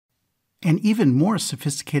An even more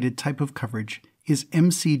sophisticated type of coverage is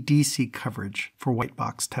MCDC coverage for white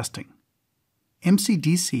box testing.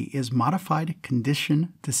 MCDC is Modified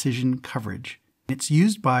Condition Decision Coverage. It's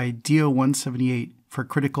used by DO 178 for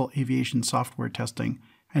critical aviation software testing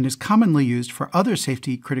and is commonly used for other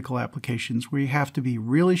safety critical applications where you have to be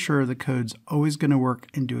really sure the code's always going to work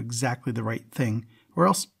and do exactly the right thing, or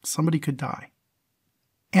else somebody could die.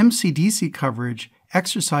 MCDC coverage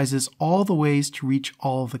exercises all the ways to reach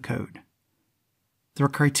all of the code. The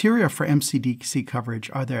criteria for MCDC coverage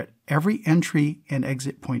are that every entry and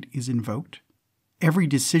exit point is invoked, every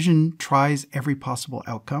decision tries every possible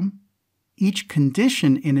outcome, each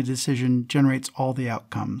condition in a decision generates all the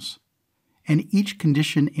outcomes, and each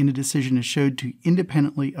condition in a decision is showed to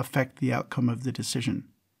independently affect the outcome of the decision.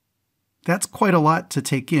 That's quite a lot to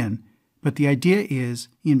take in, but the idea is,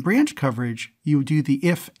 in branch coverage, you do the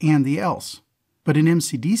if and the else. But in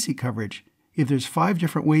MCDC coverage, if there's 5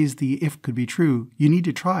 different ways the if could be true, you need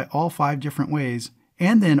to try all 5 different ways,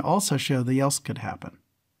 and then also show the else could happen.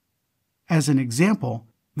 As an example,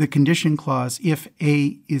 the condition clause if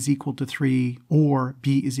A is equal to 3 or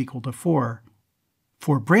B is equal to 4,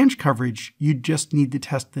 for branch coverage, you just need to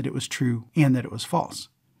test that it was true and that it was false.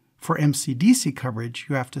 For MCDC coverage,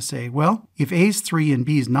 you have to say, well, if A is 3 and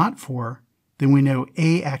B is not 4, then we know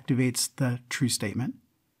A activates the true statement.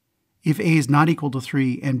 If A is not equal to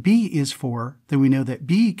 3 and B is 4, then we know that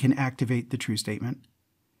B can activate the true statement.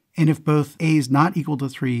 And if both A is not equal to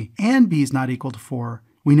 3 and B is not equal to 4,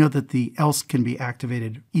 we know that the else can be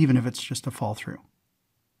activated even if it's just a fall through.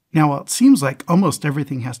 Now, while it seems like almost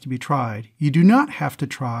everything has to be tried, you do not have to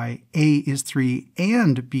try A is 3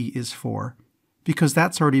 and B is 4, because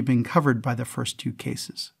that's already been covered by the first 2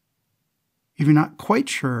 cases. If you're not quite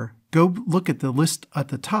sure, go look at the list at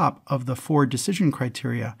the top of the 4 decision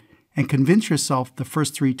criteria and convince yourself the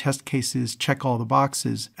first 3 test cases check all the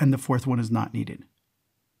boxes and the 4th one is not needed.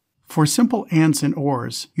 For simple ands and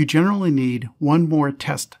ors, you generally need 1 more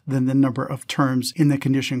test than the number of terms in the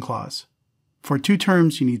condition clause. For 2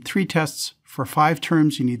 terms, you need 3 tests. For 5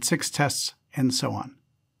 terms, you need 6 tests, and so on.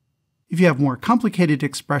 If you have more complicated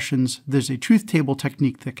expressions, there's a truth table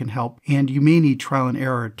technique that can help, and you may need trial and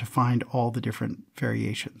error to find all the different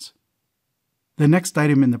variations. The next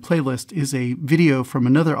item in the playlist is a video from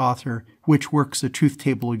another author which works a truth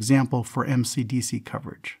table example for MCDC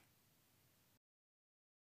coverage.